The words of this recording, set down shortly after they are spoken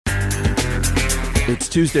It's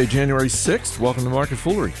Tuesday, January 6th. Welcome to Market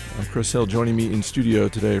Foolery. I'm Chris Hill. Joining me in studio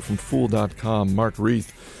today from Fool.com, Mark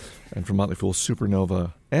Reith, and from Motley Fool,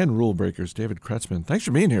 Supernova, and Rule Breakers, David Kretzmann. Thanks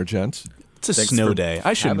for being here, gents. It's a snow day.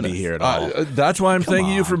 I shouldn't be here at all. That's why I'm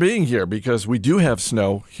thanking you for being here, because we do have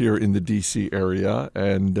snow here in the D.C. area,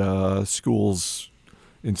 and schools,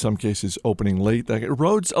 in some cases, opening late.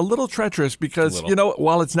 Roads a little treacherous because,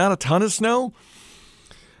 while it's not a ton of snow,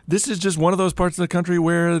 this is just one of those parts of the country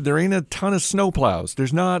where there ain't a ton of snow plows.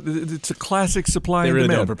 There's not. It's a classic supply and demand.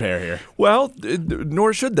 They really don't prepare here. Well,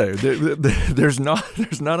 nor should they. There's not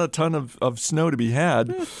a ton of snow to be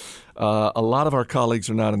had. A lot of our colleagues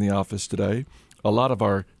are not in the office today. A lot of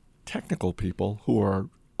our technical people who are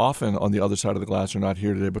often on the other side of the glass are not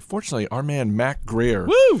here today. But fortunately, our man Mac Greer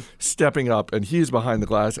stepping up, and he is behind the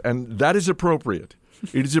glass, and that is appropriate.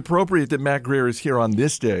 It is appropriate that Mac Greer is here on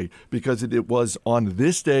this day because it was on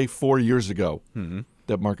this day 4 years ago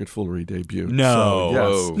that Market Foolery debuted. No.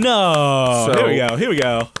 So, yes. No. So, Here we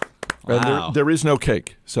go. Wow. There is no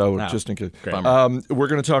cake, so just in case. Great. We're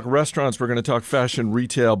going to talk restaurants. We're going to talk fashion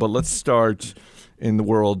retail, but let's start in the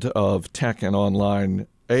world of tech and online.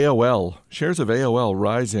 AOL, shares of AOL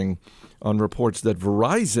rising on reports that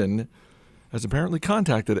Verizon has apparently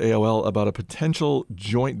contacted AOL about a potential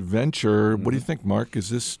joint venture. What do you think, Mark? Does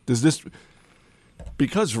this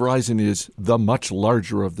because Verizon is the much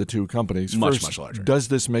larger of the two companies? Much larger. Does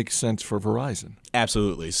this make sense for Verizon?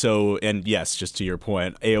 Absolutely. So, and yes, just to your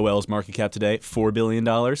point, AOL's market cap today, $4 billion.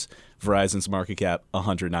 Verizon's market cap,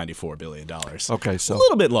 $194 billion. Okay, so a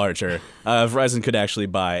little bit larger. Verizon could actually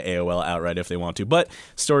buy AOL outright if they want to. But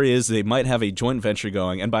story is they might have a joint venture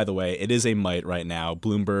going. And by the way, it is a might right now.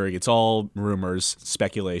 Bloomberg, it's all rumors,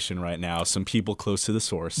 speculation right now. Some people close to the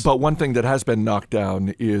source. But one thing that has been knocked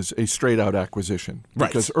down is a straight-out acquisition.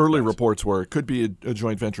 Because early reports were it could be a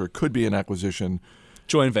joint venture, it could be an acquisition.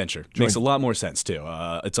 Joint venture. Makes a lot more sense, too.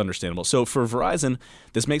 It's understandable. So for Verizon,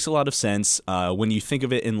 this makes a lot of sense when you think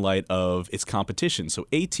of it in light of its competition. So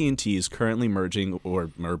AT&T is currently merging or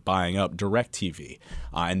buying up DirecTV,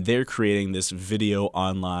 and they're creating this video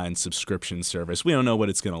online subscription service. We don't know what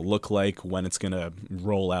it's going to look like, when it's going to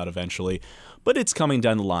roll out eventually, but it's coming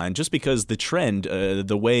down the line just because the trend,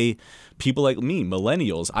 the way people like me,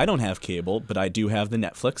 millennials, I don't have cable, but I do have the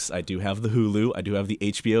Netflix, I do have the Hulu, I do have the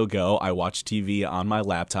HBO Go. I watch TV on my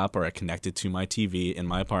laptop or I connect it to my TV in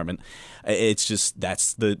my apartment. It's just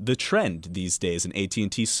that's the trend these days. And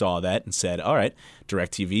AT&T saw that and said, all right,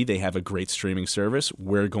 DirecTV, they have a great streaming service.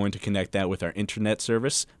 We're going to connect that with our internet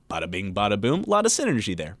service. Bada bing, bada boom. A lot of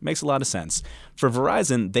synergy there. Makes a lot of sense. For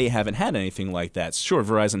Verizon, they haven't had anything like that. Sure,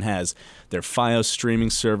 Verizon has their Fios streaming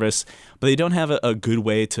service, but they don't have a good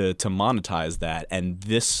way to monetize that. And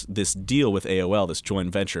this deal with AOL, this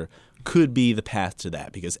joint venture, could be the path to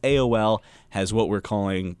that because AOL has what we're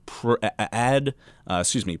calling programmatic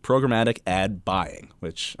ad buying,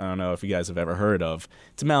 which I don't know if you guys have ever heard of.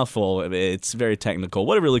 It's a mouthful. It's very technical.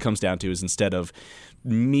 What it really comes down to is instead of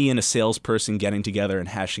me and a salesperson getting together and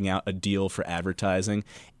hashing out a deal for advertising,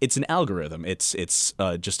 it's an algorithm. It's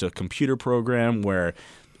just a computer program where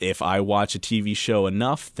if I watch a TV show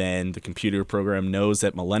enough, then the computer program knows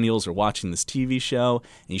that millennials are watching this TV show,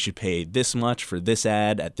 and you should pay this much for this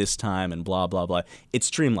ad at this time, and blah, blah, blah. It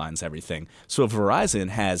streamlines everything. So if Verizon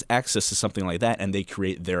has access to something like that, and they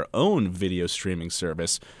create their own video streaming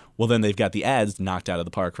service, well, then they've got the ads knocked out of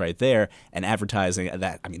the park right there, and advertising,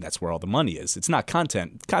 that's where all the money is. It's not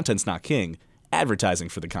content. Content's not king. Advertising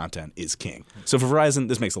for the content is king. So for Verizon,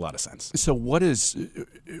 this makes a lot of sense. So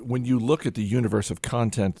when you look at the universe of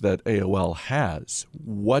content that AOL has,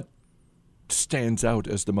 what stands out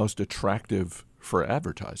as the most attractive for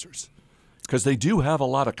advertisers? Because they do have a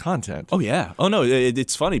lot of content. Oh, yeah. Oh, no,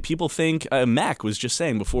 it's funny. People think, Mac was just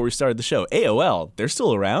saying before we started the show, AOL, they're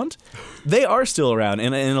still around? They are still around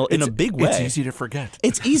in a big way. It's easy to forget.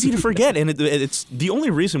 It's easy to forget, and it's the only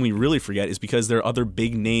reason we really forget is because there are other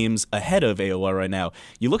big names ahead of AOL right now.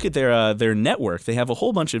 You look at their network, they have a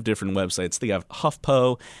whole bunch of different websites. They have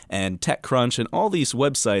HuffPo and TechCrunch and all these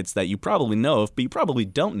websites that you probably know of, but you probably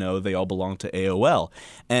don't know they all belong to AOL.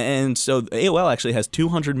 And so AOL actually has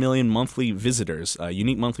 200 million monthly visitors,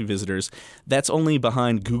 unique monthly visitors. That's only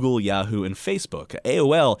behind Google, Yahoo, and Facebook.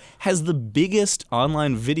 AOL has the biggest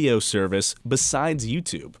online video service besides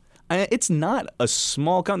YouTube. It's not a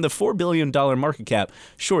small company. The $4 billion market cap,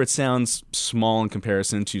 sure, it sounds small in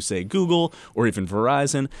comparison to, say, Google or even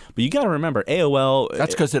Verizon, but you got to remember AOL.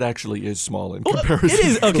 That's because it actually is small in comparison. It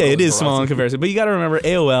is okay. It is small in comparison, but you got to remember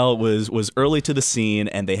AOL was early to the scene,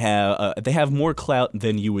 and they have more clout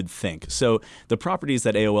than you would think. So the properties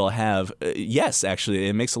that AOL have, yes, actually,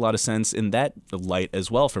 it makes a lot of sense in that light as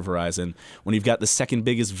well for Verizon. When you've got the second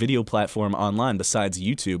biggest video platform online besides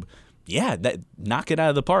YouTube. Yeah, knock it out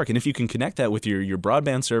of the park. And if you can connect that with your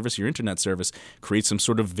broadband service, your internet service, create some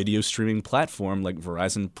sort of video streaming platform like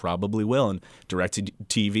Verizon probably will, and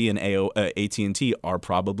DirecTV and AT&T are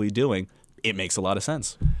probably doing, it makes a lot of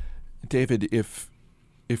sense. David, if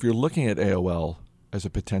you're looking at AOL as a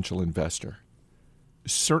potential investor,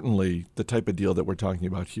 certainly the type of deal that we're talking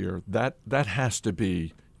about here, that has to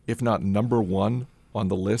be, if not number one on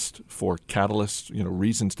the list for catalysts,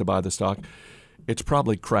 reasons to buy the stock. It's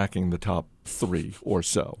probably cracking the top 3 or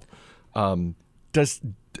so. As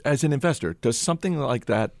an investor, does something like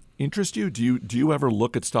that interest you? Do you ever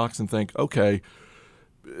look at stocks and think, okay,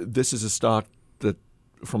 this is a stock that,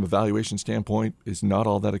 from a valuation standpoint, is not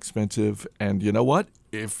all that expensive, and you know what?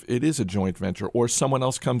 If it is a joint venture or someone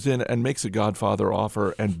else comes in and makes a Godfather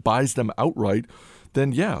offer and buys them outright,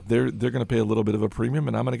 then yeah, they're going to pay a little bit of a premium,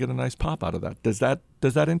 and I'm going to get a nice pop out of that. Does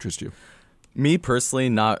that interest you? Me personally,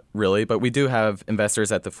 not really, but we do have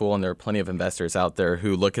investors at the Fool, and there are plenty of investors out there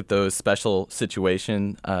who look at those special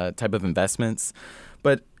situation type of investments.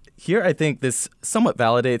 But here, I think this somewhat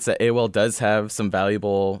validates that AOL does have some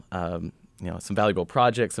valuable some valuable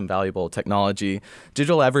projects, some valuable technology.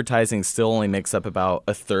 Digital advertising still only makes up about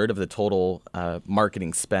a third of the total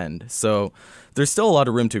marketing spend. So there's still a lot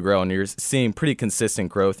of room to grow, and you're seeing pretty consistent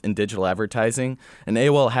growth in digital advertising. And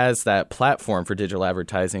AOL has that platform for digital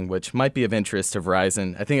advertising, which might be of interest to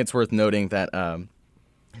Verizon. I think it's worth noting that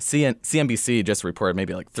CNBC just reported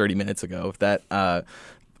maybe like 30 minutes ago that Verizon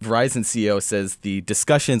CEO says the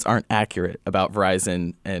discussions aren't accurate about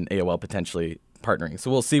Verizon and AOL potentially partnering. So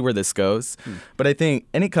we'll see where this goes. But I think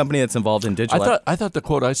any company that's involved in digital... I thought the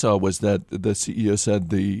quote I saw was that the CEO said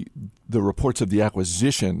the reports of the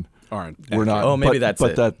acquisition were not... Oh, maybe that's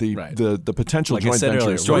but it. But that the potential like joint venture...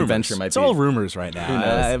 Earlier, joint venture might it's be... all rumors right now. Who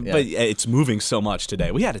knows? But it's moving so much today.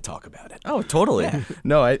 We had to talk about it. Oh, totally.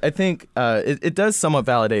 No, I think it does somewhat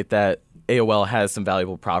validate that AOL has some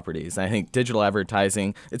valuable properties. And I think digital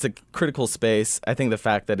advertising, it's a critical space. I think the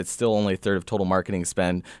fact that it's still only a third of total marketing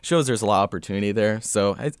spend shows there's a lot of opportunity there.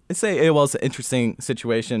 So I say AOL is an interesting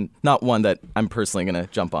situation, not one that I'm personally going to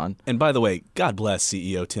jump on. And by the way, God bless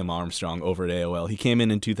CEO Tim Armstrong over at AOL. He came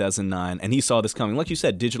in 2009, and he saw this coming. Like you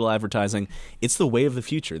said, digital advertising, it's the way of the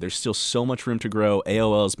future. There's still so much room to grow.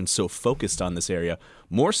 AOL has been so focused on this area,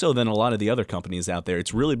 more so than a lot of the other companies out there.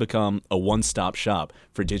 It's really become a one-stop shop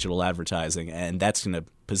for digital advertising, and that's going to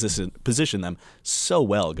position them so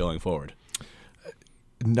well going forward.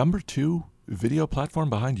 Number 2 video platform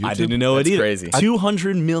behind YouTube? I didn't know That's it either. crazy.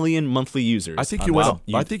 200 million monthly users. I think you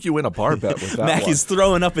win a bar bet with that Mac one. is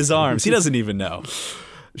throwing up his arms. He doesn't even know.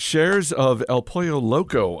 Shares of El Pollo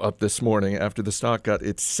Loco up this morning after the stock got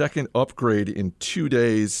its second upgrade in 2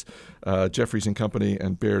 days. Jefferies & Company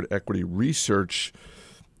and Baird Equity Research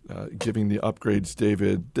giving the upgrades,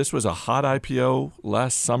 David. This was a hot IPO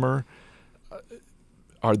last summer.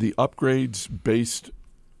 Are the upgrades based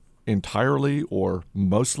entirely or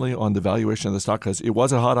mostly on the valuation of the stock? Because it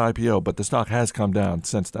was a hot IPO, but the stock has come down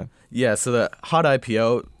since then. Yeah, so the hot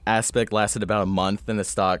IPO aspect lasted about a month, then the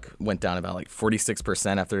stock went down about like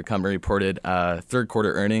 46% after the company reported third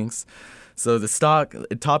quarter earnings. So the stock,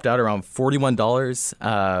 it topped out around $41,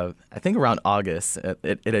 I think around August.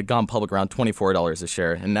 It had gone public around $24 a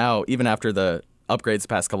share. And now, even after the upgrades the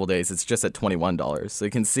past couple of days, it's just at $21. So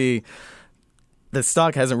you can see the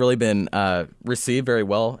stock hasn't really been received very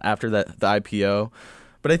well after the IPO.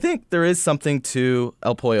 But I think there is something to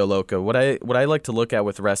El Pollo Loco. What I like to look at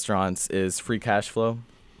with restaurants is free cash flow.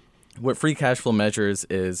 What free cash flow measures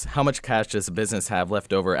is how much cash does a business have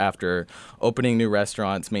left over after opening new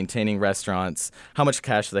restaurants, maintaining restaurants, how much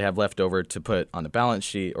cash do they have left over to put on the balance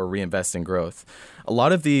sheet or reinvest in growth. A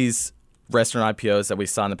lot of these restaurant IPOs that we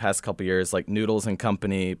saw in the past couple of years, like Noodles &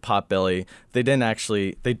 Company, Potbelly,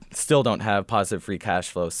 they still don't have positive free cash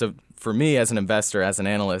flow. So for me as an investor, as an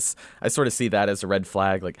analyst, I sort of see that as a red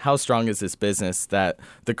flag. Like, how strong is this business that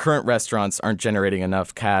the current restaurants aren't generating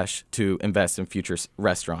enough cash to invest in future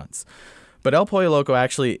restaurants? But El Pollo Loco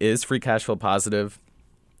actually is free cash flow positive,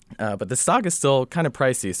 but the stock is still kind of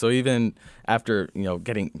pricey. So even after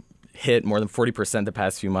getting hit more than 40% the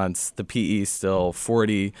past few months, the PE is still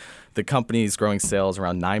 40. The company's growing sales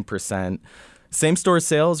around 9%. Same-store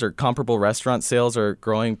sales or comparable restaurant sales are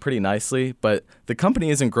growing pretty nicely, but the company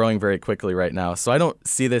isn't growing very quickly right now. So I don't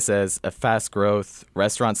see this as a fast-growth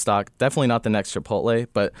restaurant stock. Definitely not the next Chipotle,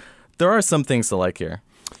 but there are some things to like here.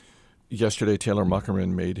 Yesterday, Taylor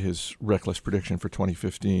Muckerman made his reckless prediction for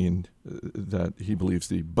 2015 that he believes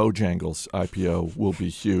the Bojangles IPO will be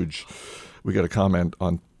huge. We got a comment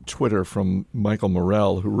on Twitter from Michael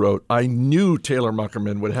Morrell, who wrote, "I knew Taylor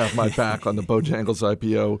Muckerman would have my back on the Bojangles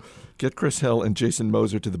IPO. Get Chris Hill and Jason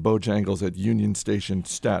Moser to the Bojangles at Union Station,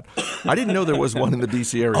 Stat." I didn't know there was one in the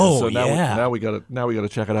D.C. area, Oh, so yeah. we got to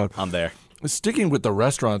check it out. I'm there. Sticking with the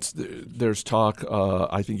restaurants, there's talk,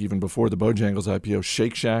 I think even before the Bojangles IPO,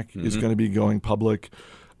 Shake Shack is going to be going public.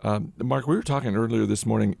 Mark, we were talking earlier this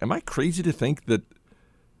morning. Am I crazy to think that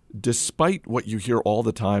despite what you hear all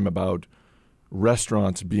the time about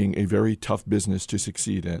restaurants being a very tough business to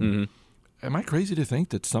succeed in, am I crazy to think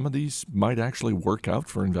that some of these might actually work out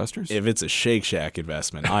for investors? If it's a Shake Shack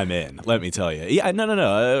investment, I'm in. Let me tell you. Yeah,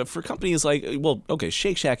 no. For companies like,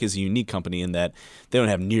 Shake Shack is a unique company in that they don't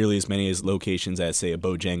have nearly as many locations as, say, a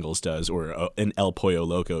Bojangles does or an El Pollo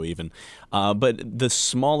Loco even. But the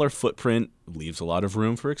smaller footprint leaves a lot of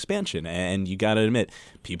room for expansion. And you got to admit,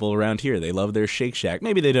 people around here, they love their Shake Shack.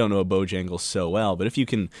 Maybe they don't know a Bojangles so well, but if you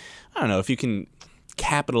can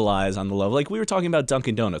capitalize on the love. Like we were talking about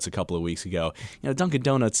Dunkin' Donuts a couple of weeks ago. Dunkin'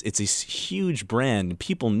 Donuts, it's a huge brand.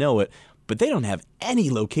 People know it, but they don't have any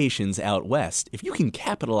locations out west. If you can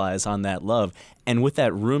capitalize on that love and with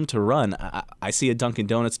that room to run, I see a Dunkin'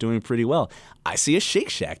 Donuts doing pretty well. I see a Shake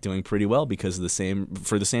Shack doing pretty well because of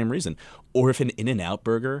for the same reason. Or if an In-N-Out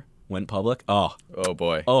burger went public, oh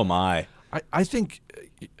boy. Oh my. I think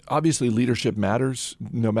obviously leadership matters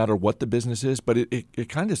no matter what the business is, but it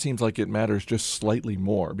kind of seems like it matters just slightly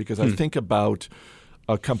more because I think about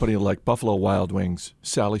a company like Buffalo Wild Wings,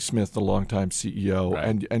 Sally Smith, the longtime CEO,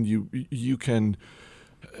 right. and you can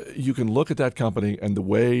look at that company and the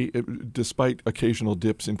way, despite occasional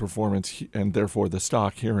dips in performance and therefore the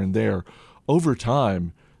stock here and there, over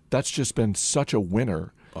time, that's just been such a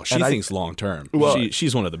winner. Oh, she thinks long term. Well,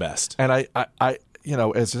 she's one of the best. And I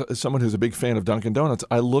as someone who's a big fan of Dunkin' Donuts,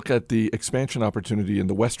 I look at the expansion opportunity in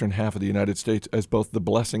the western half of the United States as both the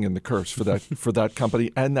blessing and the curse for that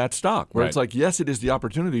company and that stock. Where it's like, yes, it is the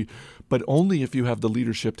opportunity, but only if you have the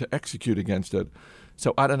leadership to execute against it.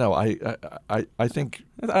 So I don't know. I think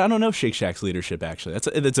I don't know Shake Shack's leadership. Actually,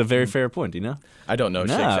 that's a very fair point. Do you know? I don't know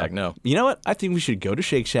Shake Shack. No. You know what? I think we should go to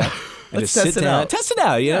Shake Shack and Let's just test sit it down, out. test it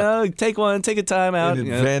out. You know, take a time out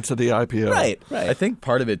in advance of the IPO. Right. I think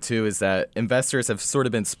part of it, too, is that investors have sort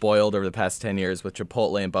of been spoiled over the past 10 years with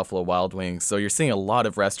Chipotle and Buffalo Wild Wings. So you're seeing a lot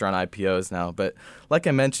of restaurant IPOs now. But like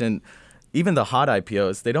I mentioned, even the hot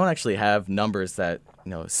IPOs, they don't actually have numbers that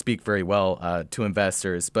speak very well to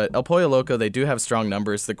investors. But El Pollo Loco, they do have strong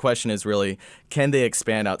numbers. The question is really, can they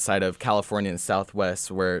expand outside of California and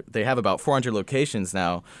Southwest, where they have about 400 locations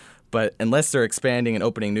now? But unless they're expanding and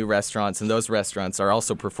opening new restaurants, and those restaurants are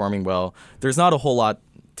also performing well, there's not a whole lot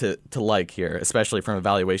to like here, especially from a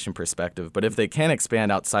valuation perspective. But if they can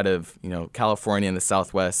expand outside of California and the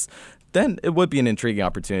Southwest, then it would be an intriguing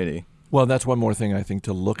opportunity. Well, that's one more thing I think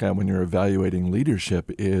to look at when you're evaluating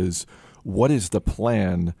leadership is what is the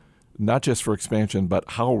plan, not just for expansion, but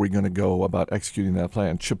how are we going to go about executing that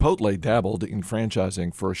plan? Chipotle dabbled in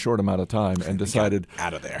franchising for a short amount of time and decided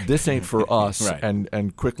out of there. This ain't for us, Right.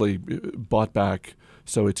 and quickly bought back,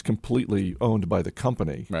 so it's completely owned by the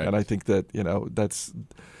company. Right. And I think that that's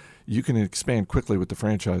you can expand quickly with the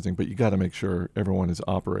franchising, but you got to make sure everyone is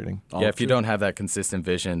operating. Yeah, if you don't have that consistent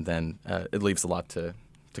vision, then it leaves a lot to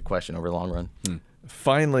question over the long run.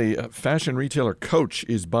 Finally, fashion retailer Coach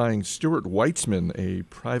is buying Stuart Weitzman, a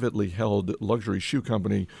privately held luxury shoe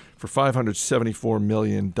company, for $574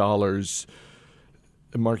 million.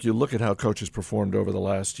 Mark, you look at how Coach has performed over the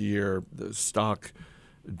last year. The stock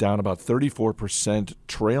down about 34%,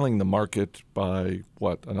 trailing the market by,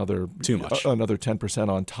 another Too much. Another 10%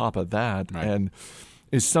 on top of that. Right. And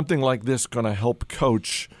is something like this going to help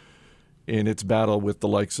Coach in its battle with the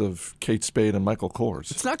likes of Kate Spade and Michael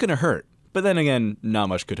Kors? It's not going to hurt. But then again, not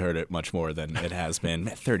much could hurt it much more than it has been.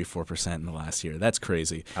 34% in the last year. That's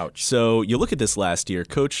crazy. Ouch. So you look at this last year,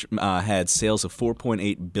 Coach had sales of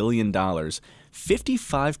 $4.8 billion.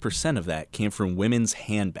 55% of that came from women's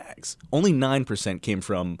handbags. Only 9% came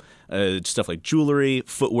from stuff like jewelry,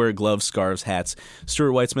 footwear, gloves, scarves, hats.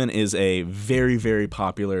 Stuart Weitzman is a very, very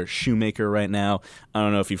popular shoemaker right now. I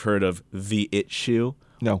don't know if you've heard of the It Shoe.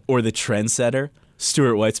 No. Or the Trendsetter.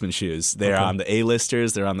 Stuart Weitzman shoes. They're on the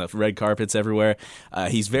A-listers. They're on the red carpets everywhere.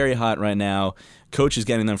 He's very hot right now. Coach is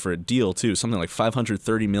getting them for a deal, too, something like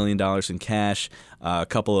 $530 million in cash. A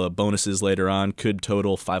couple of bonuses later on could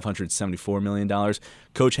total $574 million.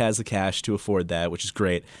 Coach has the cash to afford that, which is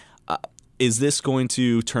great. Is this going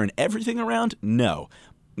to turn everything around? No,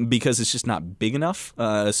 because it's just not big enough.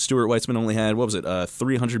 Stuart Weitzman only had,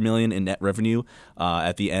 $300 million in net revenue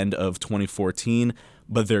at the end of 2014,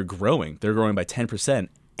 but they're growing. They're growing by 10%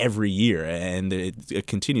 every year, and it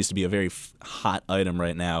continues to be a very hot item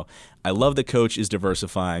right now. I love that Coach is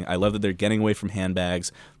diversifying. I love that they're getting away from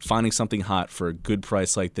handbags. Finding something hot for a good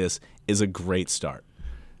price like this is a great start.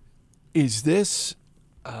 Is this,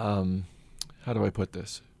 how do I put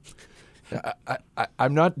this?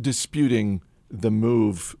 I'm not disputing the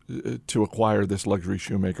move to acquire this luxury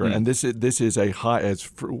shoemaker, and this is a high,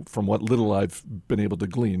 from what little I've been able to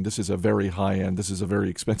glean, this is a very high end. This is a very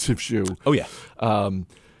expensive shoe. Oh yeah,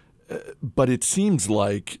 but it seems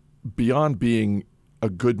like beyond being a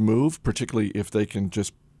good move, particularly if they can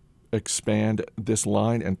just expand this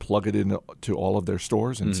line and plug it into all of their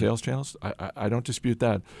stores and sales channels, I don't dispute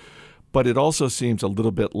that. But it also seems a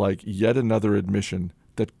little bit like yet another admission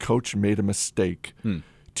that Coach made a mistake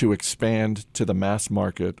to expand to the mass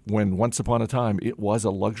market when once upon a time it was a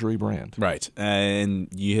luxury brand. Right. And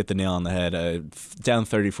you hit the nail on the head. Down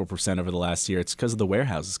 34% over the last year. It's because of the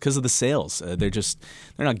warehouses, because of the sales. They're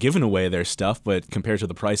not giving away their stuff, but compared to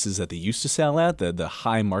the prices that they used to sell at, the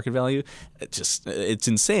high market value, it's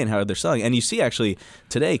insane how they're selling. And you see actually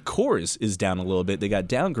today Kors is down a little bit. They got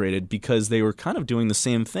downgraded because they were kind of doing the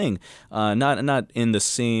same thing. Not in the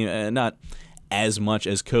same not as much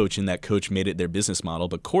as Coach, in that Coach made it their business model,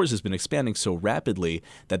 but Kors has been expanding so rapidly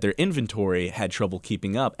that their inventory had trouble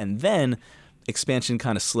keeping up, and then expansion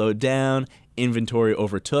kind of slowed down, inventory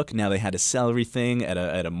overtook, now they had to sell everything at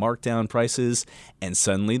a markdown prices, and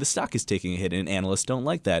suddenly the stock is taking a hit, and analysts don't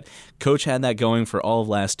like that. Coach had that going for all of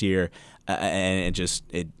last year, and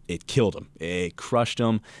it killed him. It crushed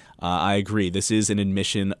him. I agree. This is an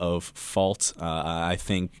admission of fault. I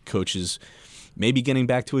think Coach is maybe getting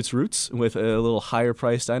back to its roots with a little higher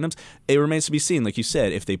priced items. It remains to be seen, like you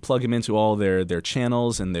said, if they plug them into all their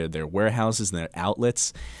channels and their warehouses and their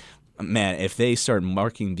outlets. Man, if they start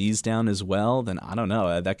marking these down as well, then I don't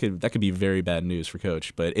know. That could be very bad news for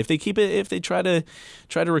Coach. But if they keep it, if they try to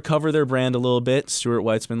recover their brand a little bit, Stuart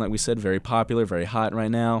Weitzman, like we said, very popular, very hot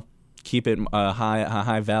right now. Keep it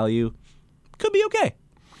high value, could be okay.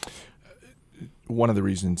 One of the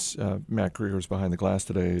reasons Matt Greer is behind the glass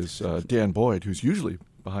today is Dan Boyd, who's usually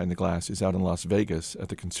behind the glass, is out in Las Vegas at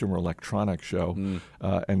the Consumer Electronics Show.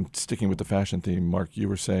 And sticking with the fashion theme, Mark, you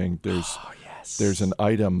were saying there's an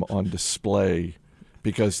item on display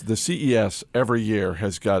because the CES every year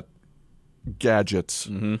has got gadgets,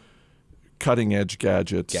 cutting-edge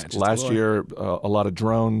gadgets. Last year, a lot of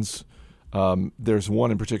drones. There's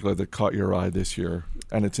one in particular that caught your eye this year,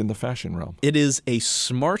 and it's in the fashion realm. It is a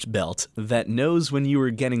smart belt that knows when you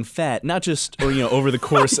are getting fat, not just over the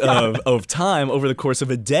course of time, over the course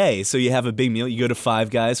of a day. So you have a big meal, you go to Five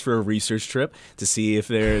Guys for a research trip to see if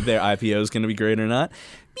their IPO is going to be great or not.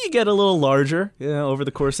 You get a little larger over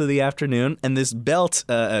the course of the afternoon, and this belt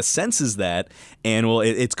senses that, and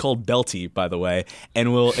it's called Belty, by the way,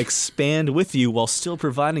 and will expand with you while still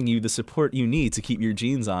providing you the support you need to keep your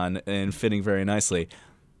jeans on and fitting very nicely.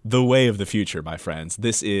 The way of the future, my friends.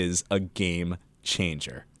 This is a game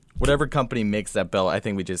changer. Whatever company makes that belt, I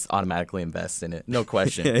think we just automatically invest in it. No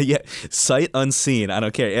question. Yeah, sight unseen. I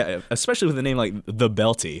don't care. Yeah, especially with a name like The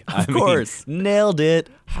Belty. Of course. Nailed it.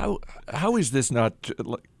 How is this not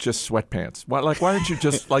just sweatpants? Why aren't you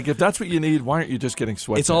just, if that's what you need, why aren't you just getting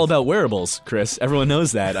sweatpants? It's all about wearables, Chris. Everyone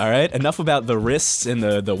knows that, all right? Enough about the wrists and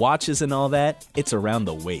the watches and all that. It's around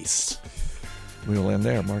the waist. We will end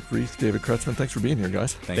there. Mark Reith, David Kretzmann, thanks for being here,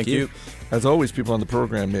 guys. Thank you. As always, people on the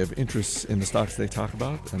program may have interests in the stocks they talk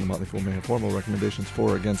about, and the Motley Fool may have formal recommendations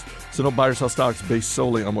for or against. So don't buy or sell stocks based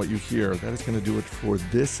solely on what you hear. That is going to do it for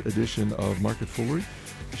this edition of Market Foolery.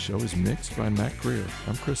 The show is mixed by Matt Greer.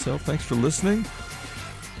 I'm Chris Hill. Thanks for listening.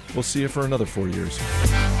 We'll see you for another 4 years.